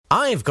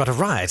I've got a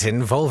riot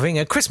involving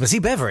a Christmassy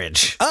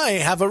beverage. I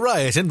have a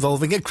riot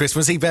involving a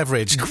Christmassy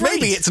beverage. Great.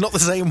 Maybe it's not the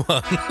same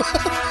one.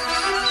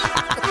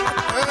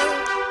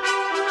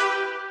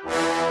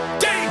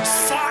 Date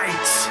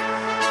fight!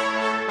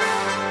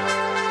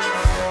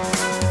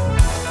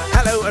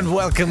 Hello and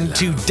welcome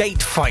to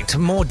Date Fight.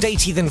 More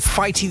datey than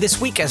fighty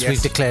this week as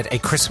we've declared a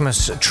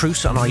Christmas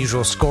truce on our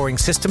usual scoring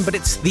system, but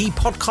it's the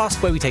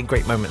podcast where we take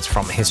great moments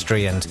from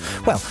history and,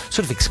 well,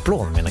 sort of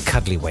explore them in a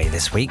cuddly way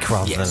this week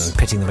rather than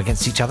pitting them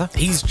against each other.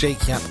 He's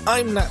Jake Yap,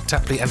 I'm Nat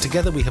Tapley, and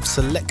together we have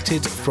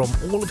selected from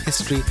all of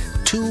history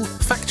 2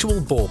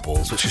 factual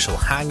baubles which you shall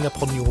hang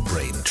upon your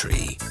brain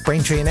tree.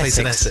 Braintree in Place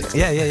Essex.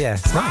 in Essex. Yeah,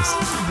 it's nice.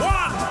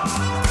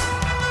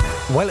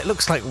 Well, it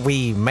looks like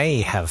we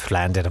may have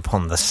landed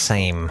upon the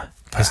same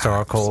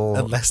historical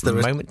Unless there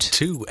moment. are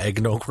 2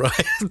 eggnog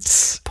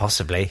riots.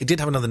 Possibly. It did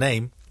have another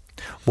name.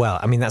 Well,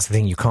 I mean, that's the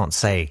thing. You can't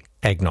say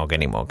eggnog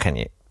anymore, can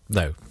you?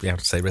 No, you have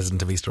to say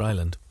resident of Easter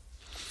Island.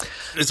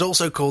 It's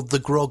also called the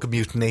Grog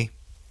Mutiny,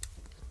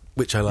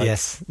 which I like.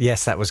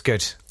 Yes, that was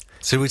good.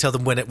 So we tell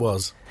them when it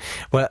was?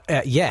 Well,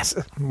 yes.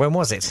 When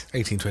was it?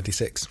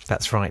 1826.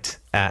 That's right.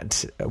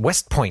 At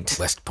West Point.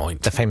 West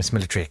Point. The famous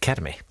military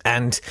academy.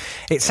 And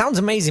it sounds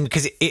amazing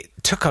because it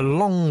took a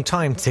long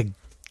time to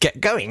get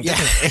going, didn't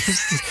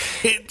it?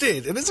 It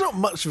did. And it's not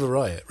much of a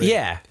riot, really.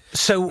 Yeah.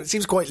 So It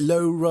seems quite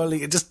low rolling.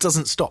 It just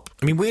doesn't stop.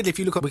 I mean, weirdly, if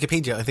you look at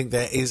Wikipedia, I think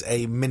there is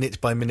a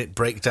minute-by-minute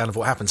breakdown of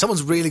what happened.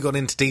 Someone's really gone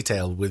into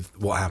detail with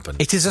what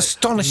happened. it is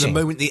astonishing. The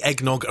moment the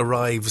eggnog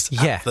arrives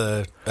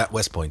at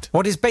West Point.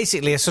 What is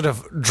basically a sort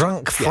of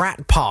drunk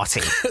frat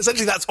party.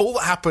 Essentially, that's all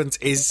that happens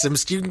is some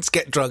students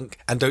get drunk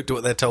and don't do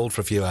what they're told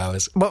for a few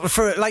hours. Well,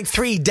 for like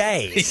 3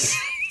 days,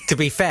 to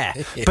be fair.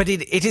 But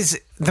it is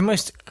the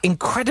most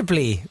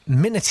incredibly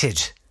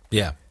minuted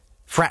Yeah.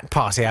 frat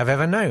party I've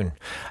ever known.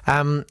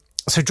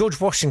 So George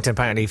Washington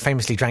apparently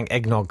famously drank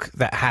eggnog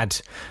that had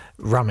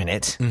rum in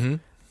it,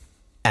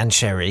 and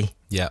sherry,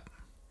 Yeah.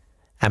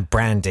 and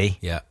brandy,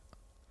 Yeah.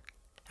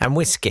 and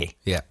whiskey,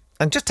 Yeah.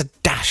 and just a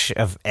dash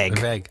of egg.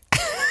 An egg.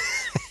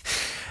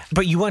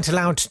 But you weren't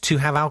allowed to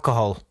have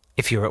alcohol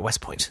if you were at West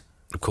Point.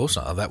 Of course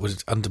not. That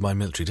would undermine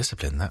military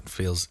discipline. That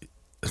feels...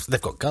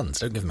 They've got guns.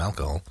 Don't give them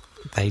alcohol.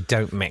 They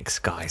don't mix,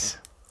 guys.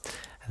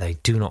 They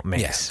do not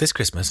mix. Yes. This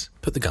Christmas,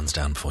 put the guns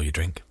down before you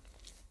drink.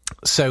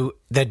 So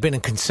there'd been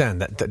a concern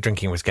that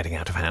drinking was getting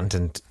out of hand,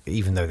 and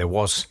even though there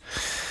was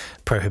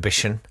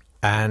prohibition,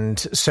 and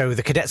so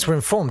the cadets were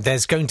informed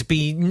there's going to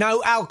be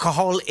no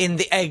alcohol in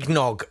the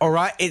eggnog, all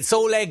right? It's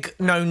all egg,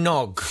 no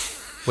nog,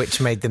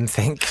 which made them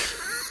think,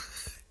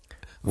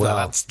 Well,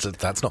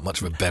 that's not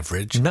much of a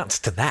beverage. nuts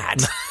to that.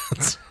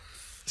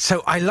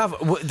 So I love...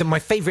 my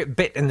favourite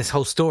bit in this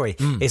whole story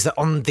is that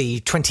on the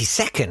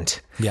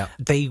 22nd,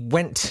 they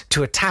went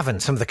to a tavern,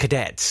 some of the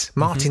cadets,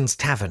 Martin's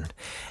Tavern,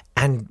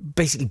 and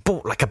basically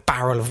bought like a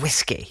barrel of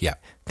whiskey. Yeah.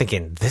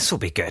 Thinking, this will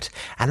be good.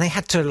 And they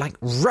had to like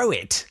row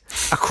it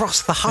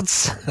across the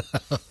Hudson.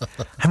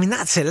 I mean,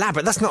 that's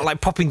elaborate. That's not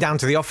like popping down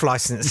to the off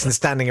licence and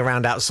standing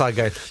around outside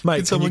going,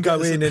 mate, can you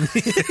go in and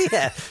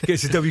get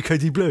some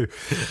WKD Blue?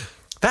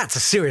 That's a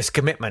serious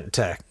commitment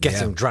to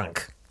getting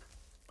drunk.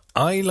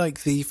 I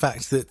like the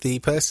fact that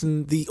the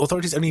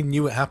authorities only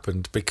knew it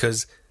happened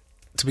because,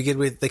 to begin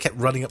with, they kept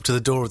running up to the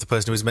door of the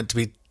person who was meant to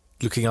be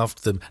looking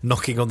after them,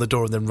 knocking on the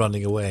door and then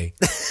running away.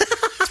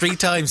 3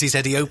 times he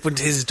said he opened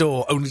his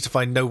door only to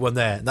find no one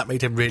there, and that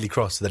made him really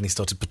cross, so then he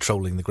started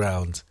patrolling the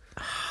grounds.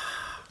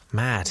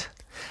 Mad.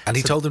 And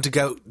he told them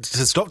to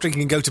stop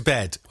drinking and go to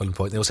bed. At one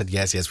point, they all said,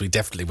 yes, we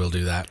definitely will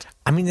do that.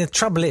 I mean, the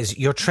trouble is,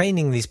 you're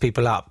training these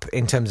people up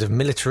in terms of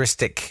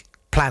militaristic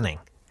planning.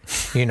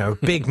 You know,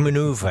 big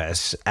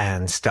manoeuvres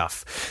and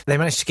stuff. They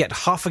managed to get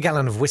half a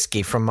gallon of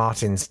whiskey from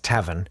Martin's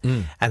Tavern,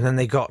 and then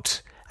they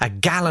got a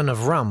gallon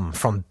of rum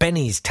from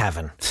Benny's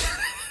Tavern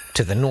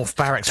to the North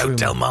Barracks room.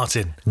 Del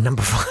Martin.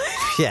 Number 5,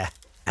 yeah.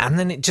 And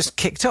then it just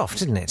kicked off,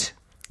 didn't it?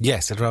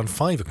 Yes, at around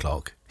 5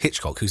 o'clock,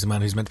 Hitchcock, who's the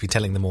man who's meant to be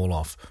telling them all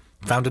off,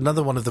 found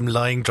another one of them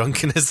lying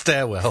drunk in a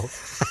stairwell,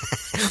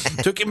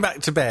 took him back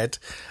to bed,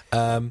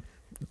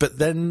 but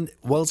then,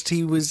 whilst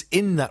he was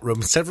in that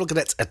room, several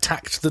cadets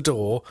attacked the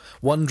door,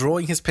 one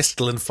drawing his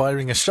pistol and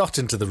firing a shot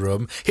into the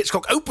room.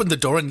 Hitchcock opened the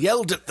door and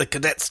yelled at the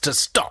cadets to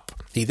stop.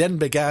 He then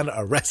began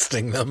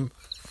arresting them.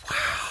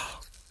 Wow.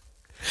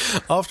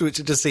 After which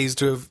it just seems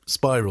to have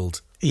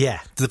spiralled.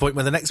 Yeah. To the point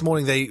where the next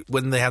morning,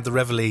 when they had the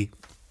reveille,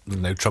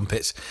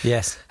 trumpets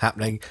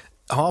happening,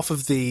 half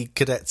of the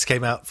cadets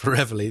came out for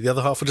reveille, the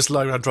other half were just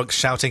lying around drunk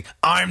shouting,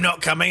 "I'm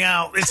not coming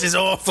out, this is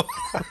awful."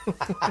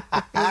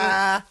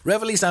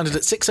 Reveille sounded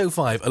at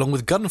 6:05, along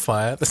with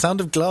gunfire, the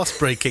sound of glass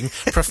breaking,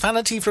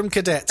 profanity from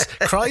cadets,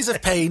 cries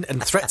of pain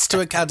and threats to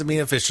academy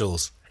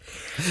officials.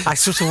 I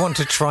sort of want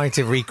to try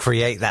to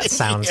recreate that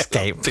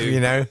soundscape, you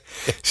know?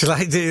 Shall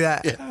I do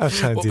that? Yeah. I'll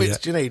try and What do bits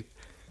that. do you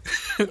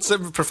need?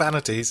 Some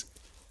profanities.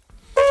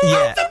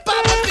 Yeah. The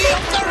butt of the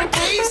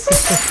authorities!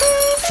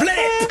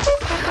 Flip!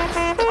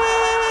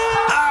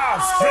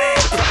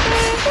 Flip!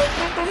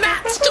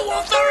 Nats to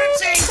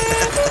authority!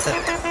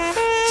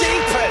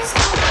 Jeepers!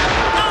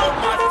 Oh,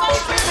 my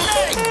favourite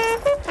leg!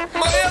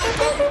 My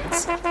elbow!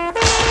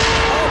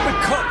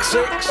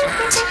 6.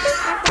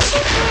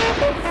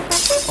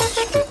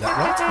 Split that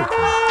right open.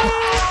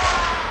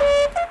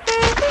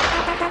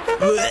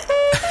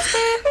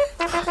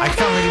 I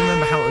can't really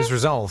remember how it was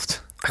resolved.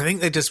 I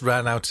think they just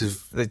ran out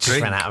of They just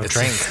drink. ran out of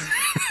drink.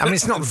 I mean,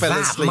 it's not And fell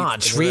that asleep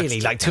much, in the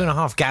really. Like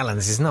 2.5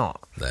 gallons is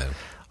not. No.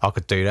 I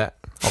could do that.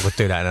 I could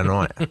do that in a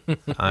night.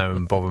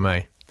 Don't bother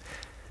me.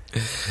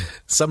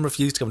 Some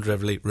refused to come to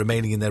Reveille,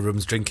 remaining in their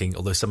rooms drinking,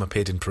 although some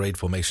appeared in parade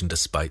formation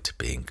despite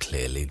being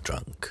clearly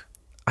drunk.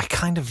 I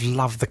kind of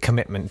love the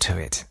commitment to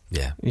it.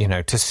 Yeah. You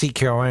know, to seek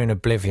your own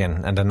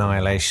oblivion and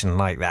annihilation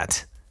like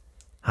that.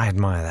 I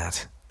admire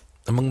that.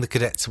 Among the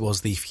cadets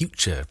was the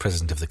future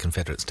President of the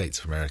Confederate States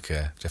of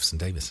America, Jefferson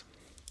Davis.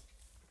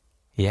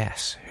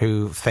 Yes,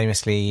 who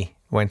famously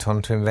went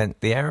on to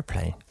invent the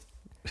aeroplane.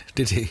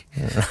 Did he?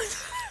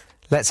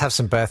 Let's have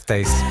some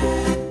birthdays.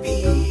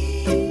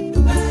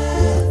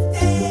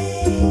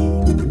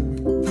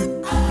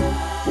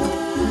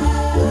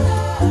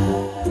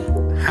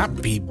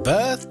 Happy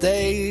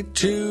birthday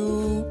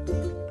to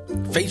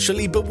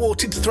facially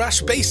bewarted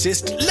thrash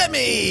bassist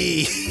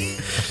Lemmy!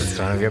 That's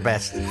one of your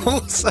best.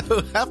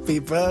 Also, happy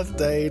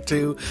birthday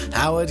to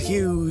Howard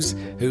Hughes,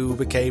 who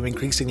became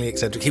increasingly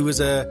eccentric. He was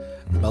a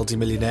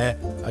multi-millionaire.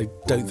 I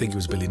don't think he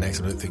was a billionaire,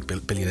 because I don't think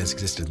billionaires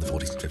existed in the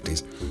 40s and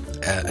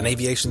 50s. An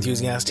aviation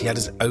enthusiast. He had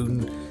his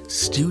own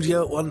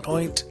studio at one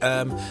point.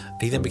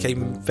 He then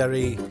became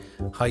very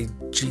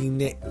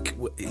hygienic.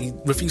 He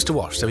refused to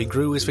wash, so he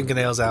grew his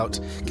fingernails out,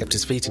 kept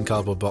his feet in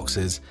cardboard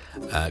boxes,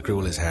 grew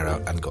all his hair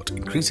out, and got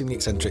increasingly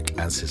eccentric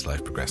as his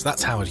life progressed.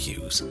 That's Howard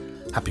Hughes.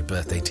 Happy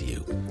birthday to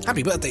you.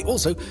 Happy birthday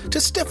also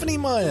to Stephanie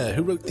Meyer,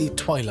 who wrote the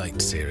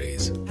Twilight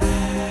series.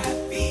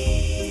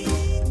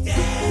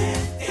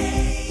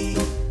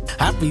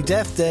 Happy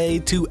Death Day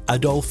to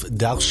Adolphe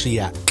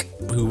Darchiac,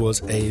 who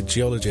was a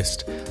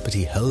geologist, but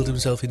he hurled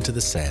himself into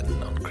the Seine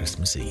on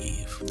Christmas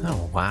Eve.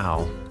 Oh,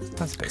 wow.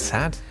 That's a bit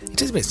sad. It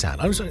is a bit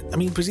sad. I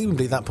mean,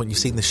 presumably at that point you've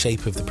seen the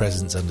shape of the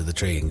presents under the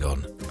tree and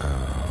gone,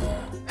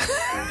 oh,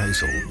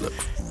 those all look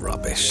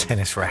rubbish.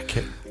 Tennis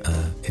racket.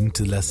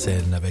 Into la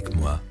Seine avec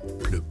moi.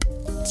 Plup.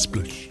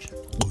 Splush.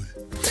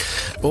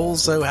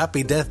 Also,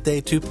 happy death day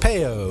to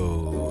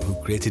Peo, who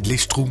created Les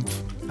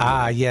Schtroumpfs.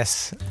 Ah,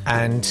 yes.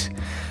 And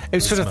it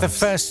was sort of the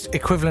first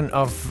equivalent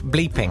of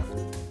bleeping,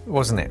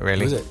 wasn't it,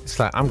 really? Was it? It's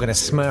like, I'm going to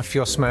smurf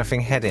your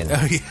smurfing head in.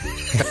 Oh,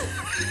 yeah.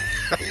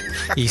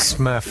 You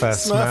smurfer,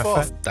 Smurf smurfer.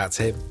 off. That's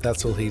him.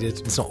 That's all he did.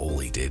 It's not all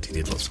he did. He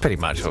did lots of Pretty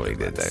much all he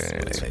did, though.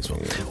 That's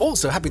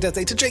also, happy death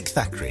day to Jake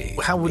Thackeray.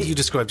 How would you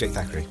describe Jake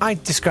Thackeray? I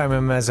describe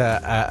him as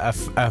a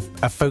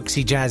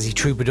folksy, jazzy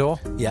troubadour.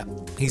 Yeah,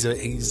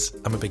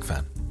 I'm a big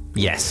fan.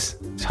 Yes.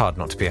 It's hard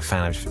not to be a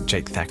fan of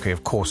Jake Thackeray.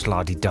 Of course,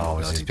 La-Di-Da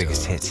was his La-Di-Da.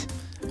 biggest hit.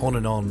 On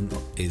and On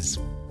is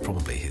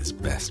probably his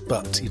best,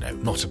 but,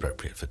 not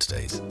appropriate for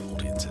today's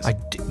audiences. I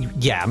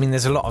mean,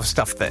 there's a lot of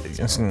stuff that is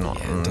not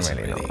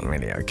doesn't not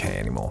really okay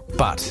anymore.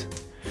 But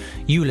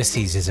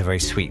Ulysses is a very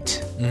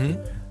sweet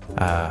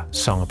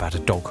song about a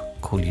dog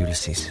called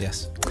Ulysses.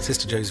 Yes.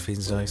 Sister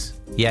Josephine's nice.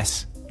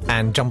 Yes.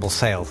 And Jumble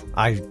Sale,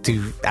 I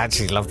do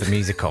actually love the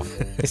music of.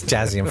 It's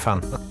jazzy and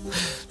fun.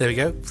 There we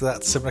go. So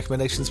that's some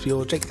recommendations for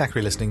your Jake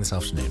Thackeray listening this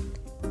afternoon.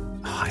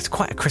 Oh, it's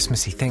quite a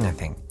Christmassy thing, I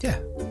think. Yeah.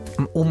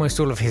 Almost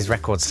all of his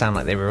records sound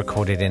like they were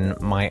recorded in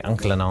my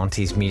uncle and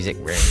auntie's music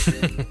room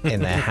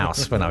in their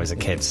house when I was a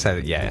kid. So,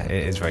 yeah,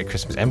 it is very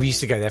Christmas. And we used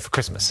to go there for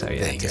Christmas, so,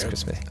 yeah, it is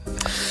Christmassy.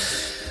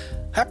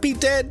 Happy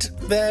dead,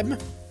 them.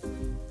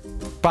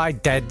 Bye,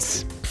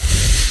 deads.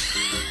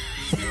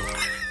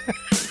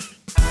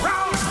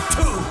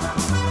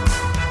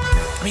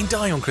 I mean,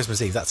 die on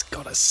Christmas Eve, that's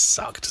gotta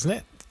suck, doesn't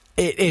it?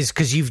 It is,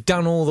 because you've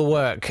done all the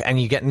work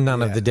and you get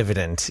none of the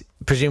dividend.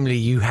 Presumably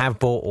you have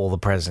bought all the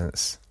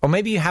presents. Or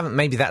maybe you haven't.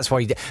 Maybe that's why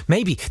you did.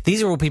 Maybe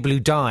these are all people who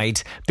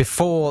died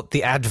before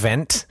the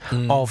advent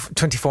of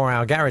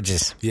 24-hour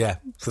garages. Yeah.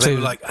 So they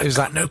were like, it was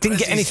like, no didn't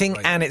get presents. anything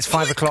Like, and it's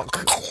 5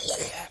 o'clock.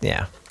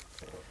 Yeah.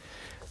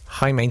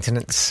 High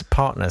maintenance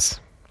partners.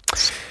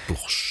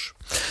 Splosh.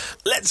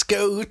 Let's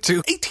go to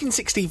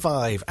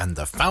 1865 and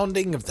the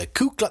founding of the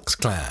Ku Klux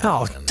Klan.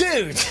 Oh,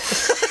 dude.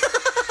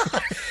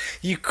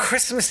 You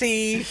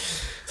Christmassy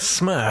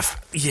smurf.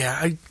 Yeah,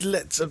 I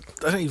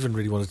don't even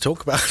really want to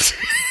talk about it.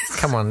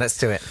 Come on, let's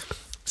do it.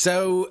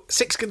 So,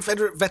 6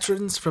 Confederate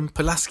veterans from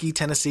Pulaski,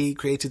 Tennessee,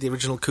 created the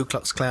original Ku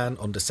Klux Klan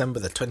on December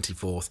the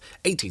 24th,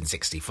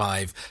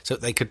 1865, so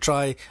that they could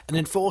try and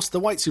enforce the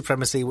white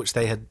supremacy which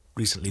they had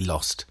recently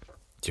lost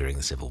during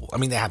the Civil War. I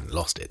mean, they hadn't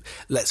lost it.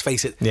 Let's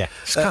face it. Yeah,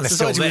 it's kind of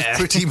society still was there.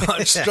 pretty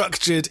much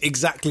structured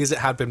exactly as it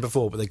had been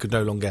before, but they could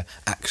no longer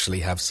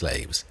actually have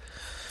slaves.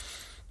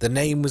 The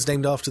name was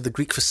named after the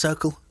Greek for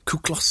circle,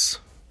 Kuklos.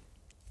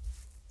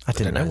 I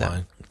didn't know that.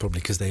 why. Probably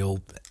because they all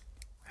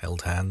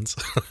held hands.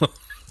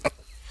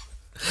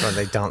 Well,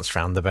 they danced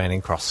round the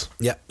burning cross.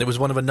 Yeah, it was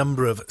one of a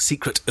number of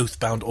secret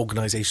oath-bound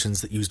organisations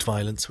that used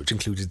violence, which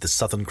included the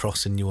Southern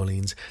Cross in New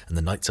Orleans and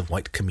the Knights of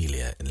White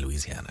Camellia in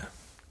Louisiana.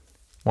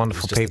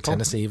 Wonderful Just people. the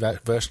Tennessee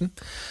version.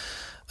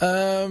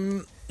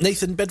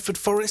 Nathan Bedford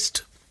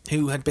Forrest,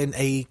 who had been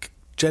a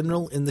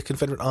general in the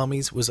Confederate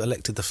armies, was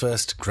elected the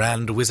first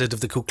Grand Wizard of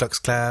the Ku Klux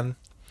Klan,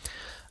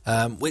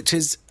 which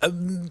is,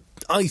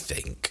 I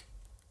think,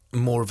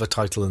 more of a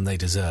title than they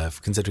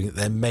deserve, considering that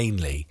they're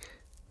mainly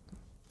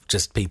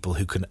just people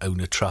who can own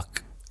a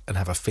truck and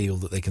have a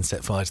field that they can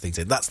set fire to things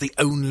in. That's the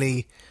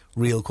only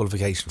real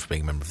qualification for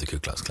being a member of the Ku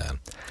Klux Klan.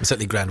 And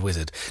certainly Grand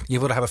Wizard.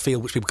 You've got to have a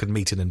field which people can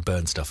meet in and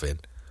burn stuff in.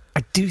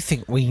 I do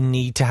think we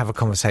need to have a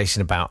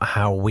conversation about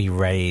how we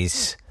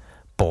raise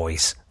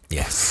boys.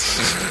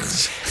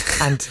 Yes.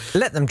 And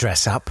let them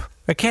dress up,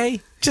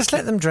 okay? Just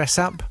let them dress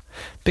up,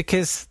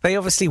 because they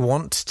obviously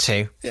want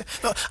to. Yeah.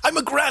 Oh, I'm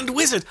a Grand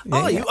Wizard.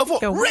 Are you? Of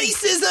what?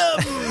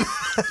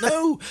 Racism!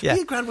 No, Yeah.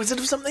 you're a Grand Wizard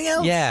of something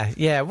else.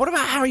 Yeah. What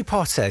about Harry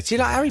Potter? Do you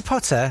like Harry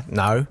Potter?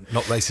 No.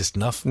 Not racist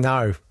enough.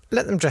 No.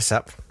 Let them dress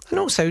up. And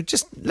also,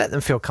 just let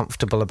them feel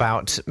comfortable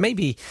about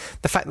maybe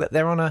the fact that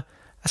they're on a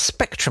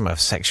spectrum of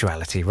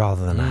sexuality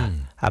rather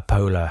than a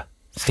polar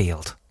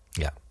field.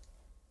 Yeah.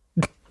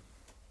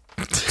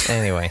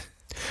 Anyway.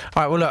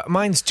 All right, well, look,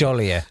 mine's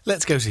jollier.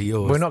 Let's go to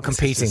yours. We're not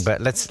competing, but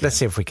let's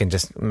see if we can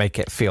just make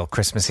it feel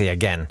Christmassy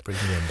again. Bring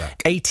the room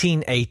back.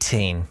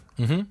 1818,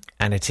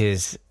 and it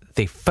is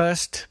the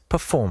first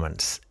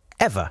performance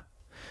ever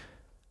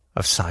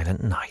of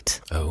Silent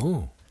Night,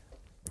 Oh.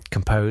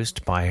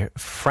 composed by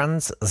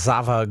Franz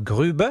Xaver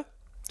Gruber,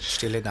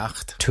 Stille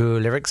Nacht. to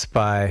lyrics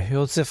by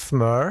Josef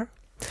Mohr.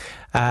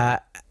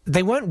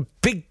 They weren't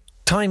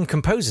big-time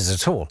composers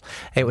at all.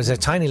 It was a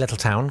tiny little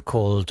town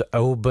called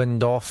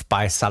Oberndorf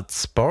bei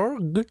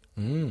Salzburg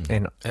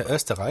in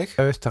Österreich.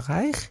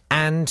 Österreich,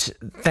 and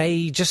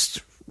they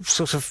just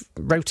sort of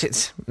wrote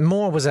it.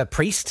 Mohr was a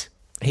priest.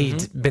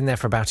 He'd been there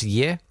for about a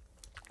year.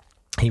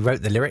 He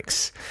wrote the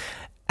lyrics,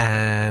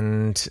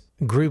 and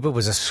Gruber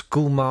was a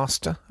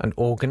schoolmaster, an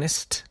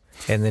organist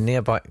in the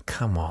nearby...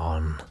 Come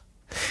on.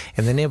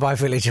 In the nearby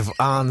village of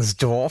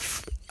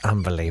Arnsdorf.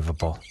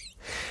 Unbelievable.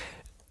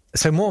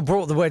 So Mohr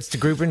brought the words to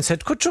Gruber and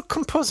said, "Could you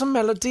compose a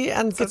melody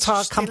and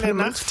guitar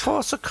accompaniment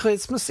for the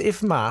Christmas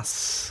Eve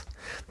Mass?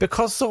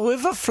 Because the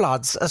river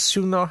floods as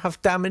sooner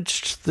have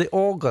damaged the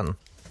organ."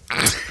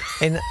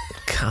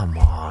 Come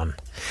on.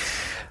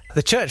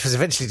 The church was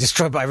eventually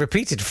destroyed by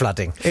repeated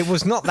flooding. It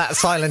was not that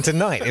silent a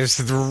night. It was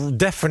the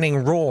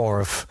deafening roar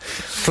of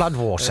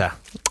floodwater.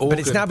 But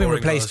it's now been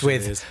replaced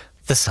with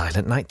the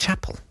Silent Night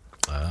Chapel.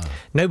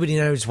 Nobody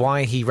knows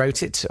why he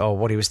wrote it or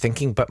what he was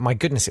thinking, but my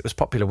goodness, it was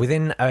popular.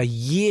 Within a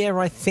year,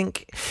 I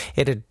think,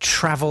 it had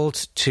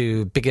travelled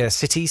to bigger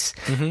cities,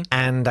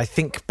 and I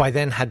think by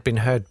then had been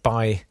heard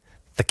by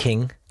the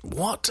king.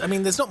 What? I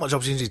mean, there's not much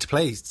opportunity to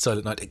play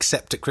Silent Night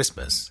except at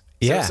Christmas.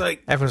 So Yeah, it's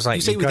like, everyone's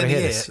like, say "You've got to within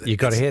a hear year, this. You've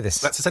got to hear this."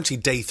 That's essentially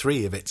day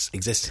 3 of its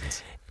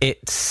existence.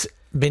 It's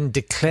been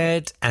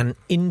declared an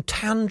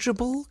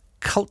intangible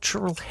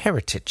cultural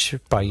heritage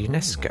by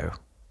UNESCO.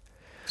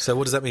 So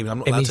what does that mean? I'm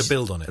not allowed to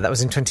build on it. That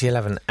was in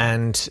 2011,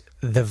 and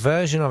the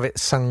version of it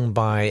sung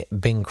by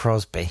Bing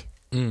Crosby,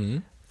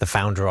 the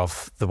founder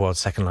of the world's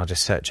second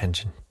largest search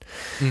engine,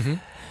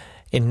 in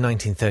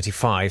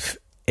 1935,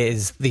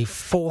 is the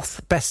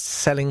 4th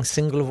best-selling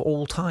single of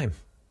all time.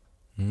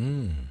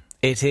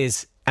 It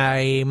is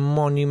a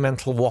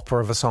monumental whopper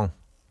of a song.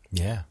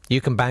 Yeah.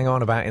 You can bang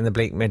on about In the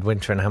Bleak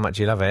Midwinter and how much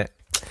you love it,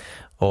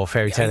 or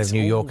Fairy Tale of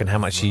New York and how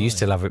much you used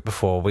to love it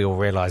before. We all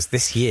realised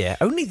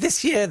only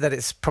this year, that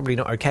it's probably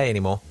not okay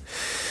anymore.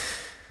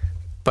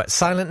 But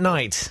Silent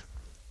Night,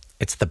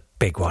 it's the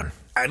big one.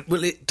 And,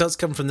 well, it does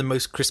come from the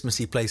most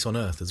Christmassy place on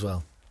earth as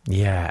well.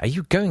 Yeah, are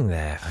you going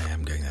there? I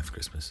am going there for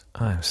Christmas.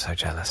 I'm so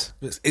jealous.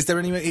 Is there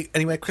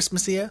anywhere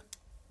Christmassier?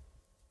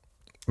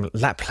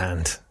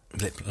 Lapland.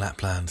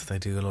 Lapland. They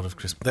do a lot of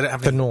Christmas. They don't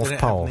have The North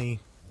Pole. They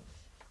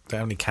don't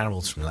have any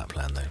carols from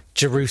Lapland, though.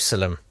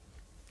 Jerusalem.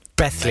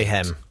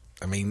 Bethlehem. Mate.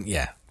 I mean,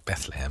 yeah,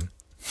 Bethlehem.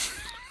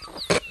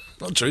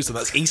 Not Jerusalem,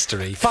 that's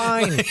Eastery.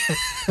 Fine.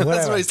 That's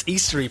the most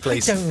Eastery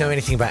place. I don't know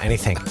anything about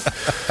anything.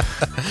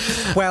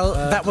 Well,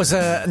 that was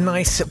a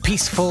nice,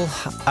 peaceful,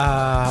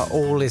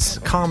 all is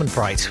calm and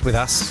bright with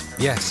us.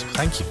 Yes,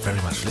 thank you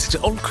very much for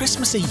listening. On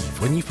Christmas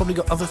Eve, when you've probably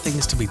got other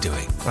things to be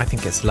doing. I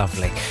think it's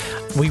lovely.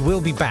 We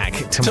will be back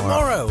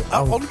tomorrow.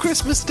 On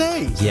Christmas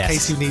Day. Yes. In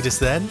case you need us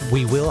then.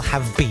 We will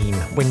have been,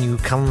 when you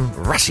come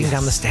rushing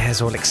down the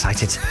stairs all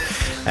excited,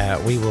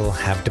 we will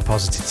have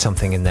deposited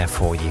something in there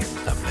for you.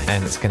 Lovely.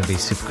 And it's going to be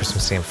super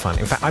Christmassy and fun.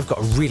 In fact, I've got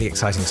a really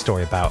exciting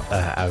story about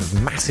a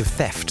massive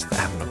theft that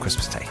happened on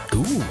Christmas Day.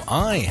 Ooh,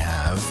 I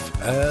have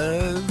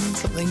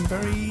something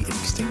very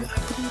interesting that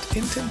happened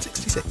in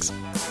 1066.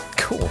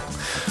 Cool.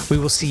 We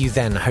will see you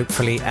then,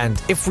 hopefully.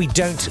 And if we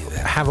don't,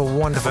 have a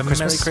wonderful Have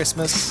a Merry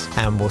Christmas.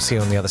 And we'll see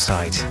you on the other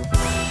side.